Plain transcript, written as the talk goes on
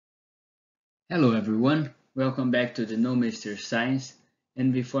Hello everyone, welcome back to the No Mr. Science.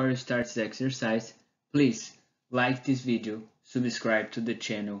 And before you start the exercise, please like this video, subscribe to the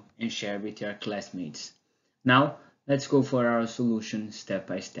channel and share with your classmates. Now, let's go for our solution step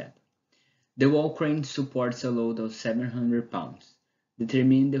by step. The wall crane supports a load of 700 pounds.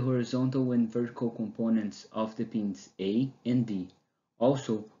 Determine the horizontal and vertical components of the pins A and B.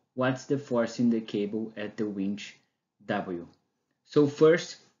 Also, what's the force in the cable at the winch W? So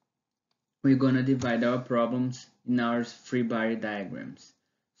first, we're going to divide our problems in our free body diagrams.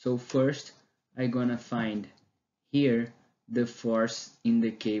 So first, I'm going to find here the force in the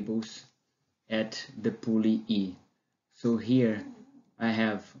cables at the pulley E. So here I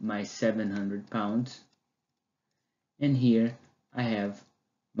have my 700 pounds, and here I have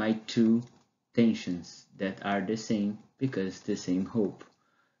my two tensions that are the same because the same hope.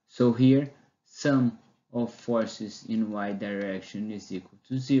 So here, sum of forces in y direction is equal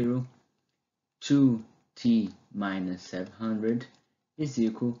to 0. 2t minus 700 is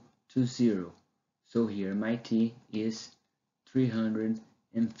equal to 0. So here my t is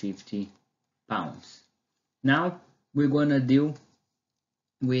 350 pounds. Now we're going to deal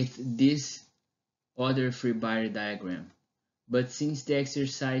with this other free body diagram. But since the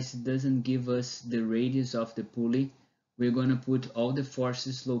exercise doesn't give us the radius of the pulley, we're going to put all the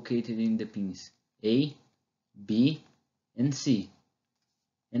forces located in the pins A, B, and C.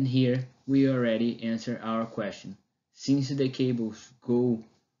 And here we already answer our question. Since the cables go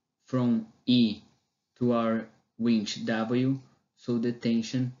from E to our winch W, so the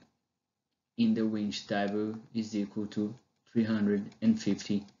tension in the winch W is equal to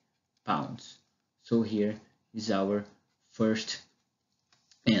 350 pounds. So here is our first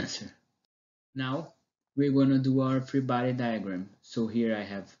answer. Now we're going to do our free body diagram. So here I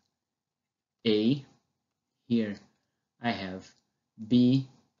have A, here I have B,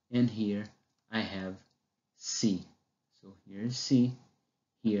 and here I have C. So here is C,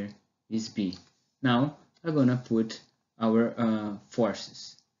 here is B. Now I'm gonna put our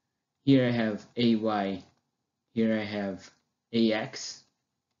forces. Here I have AY, here I have AX.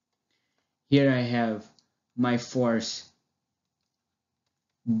 Here I have my force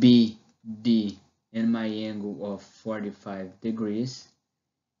BD and my angle of 45 degrees.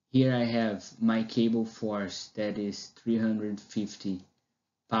 Here I have my cable force that is 350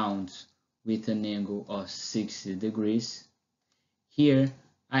 pounds with an angle of 60 degrees. Here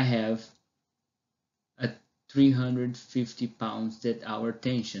I have a 350 pounds that our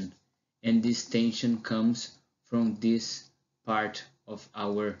tension, and this tension comes from this part of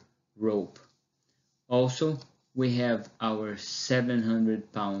our rope. Also, we have our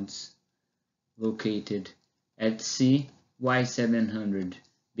 700 pounds located at C. Why 700?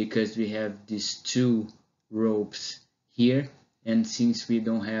 Because we have these two ropes here, and since we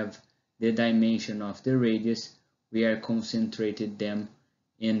don't have the dimension of the radius, we are concentrated them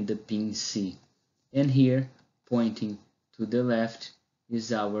in the pin C. And here, pointing to the left,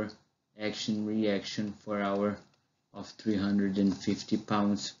 is our action reaction for our of 350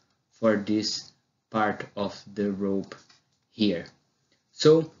 pounds for this part of the rope here.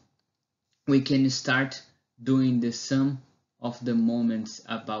 So we can start doing the sum of the moments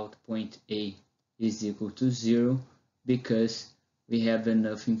about point A is equal to 0, because we have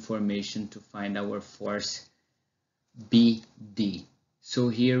enough information to find our force BD. So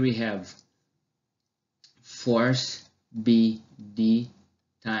here we have force BD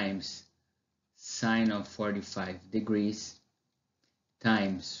times sine of 45 degrees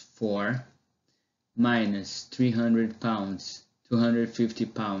times 4 minus 300 pounds, 250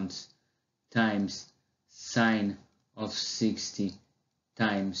 pounds times sine of 60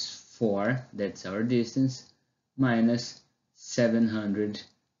 times 4, that's our distance, minus 700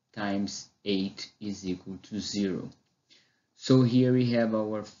 times 8 is equal to 0. So here we have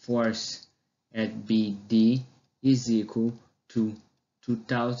our force at BD is equal to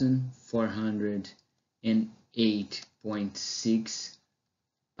 2,408.6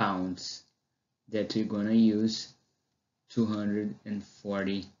 pounds that we're gonna use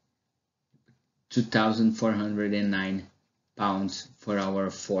 2,409 pounds for our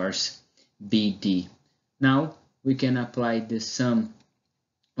force BD. Now we can apply the sum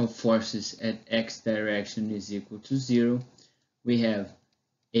of forces at x direction is equal to 0. We have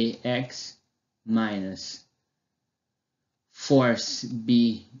AX minus force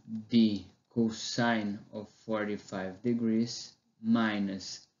BD cosine of 45 degrees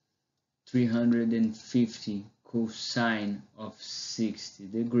minus 350 cosine of 60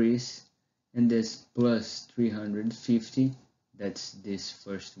 degrees, and this plus 350, that's this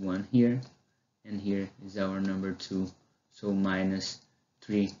first one here, and here is our number 2, so minus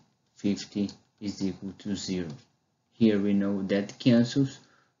 350 50 is equal to 0. Here we know that cancels,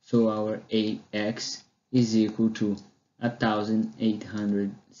 so our AX is equal to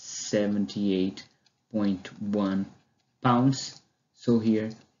 1878.1 pounds. So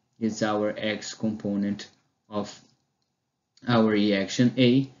here is our X component of our reaction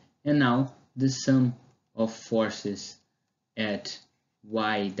A, and now the sum of forces at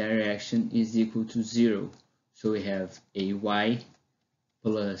Y direction is equal to 0. So we have AY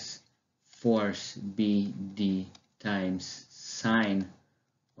plus force BD times sine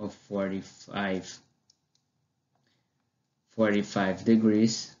of 45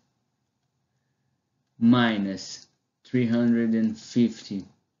 degrees minus 350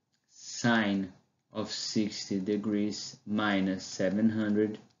 sine of 60 degrees minus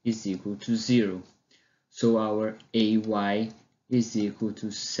 700 is equal to 0. So our AY is equal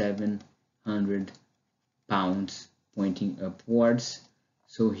to 700 pounds pointing upwards.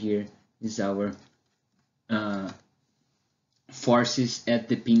 So here is our forces at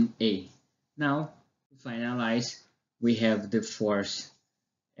the pin A. Now, to finalize, we have the force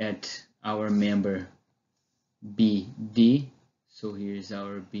at our member BD. So here's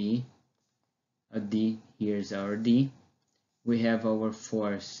our B, a D, here's our D. We have our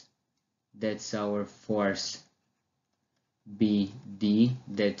force, that's our force BD,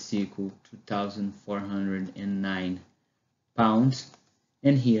 that's equal to 2,409 pounds.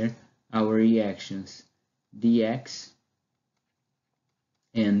 And here our reactions, dx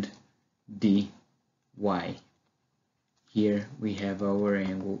and dy. Here we have our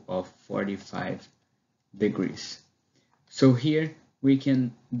angle of 45 degrees. So here we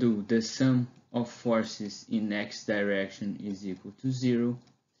can do the sum of forces in x direction is equal to 0.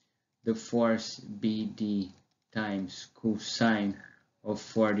 The force BD times cosine of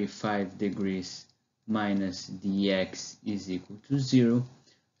 45 degrees minus dx is equal to 0.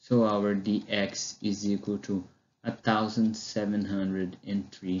 So our dx is equal to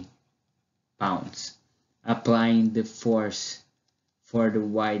 1,703 pounds. Applying the force for the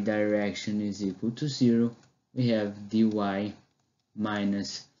y direction is equal to 0. We have dy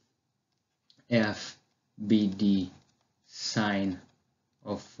minus FBD sine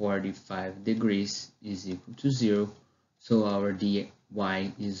of 45 degrees is equal to 0. So our dy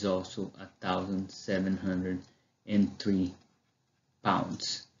is also 1,703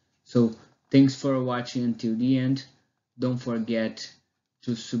 pounds. So thanks for watching until the end. Don't forget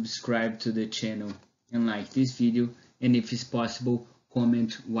to subscribe to the channel and like this video, and if it's possible,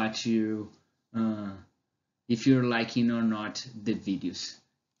 comment what you if you're liking or not the videos.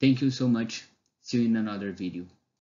 Thank you so much. See you in another video.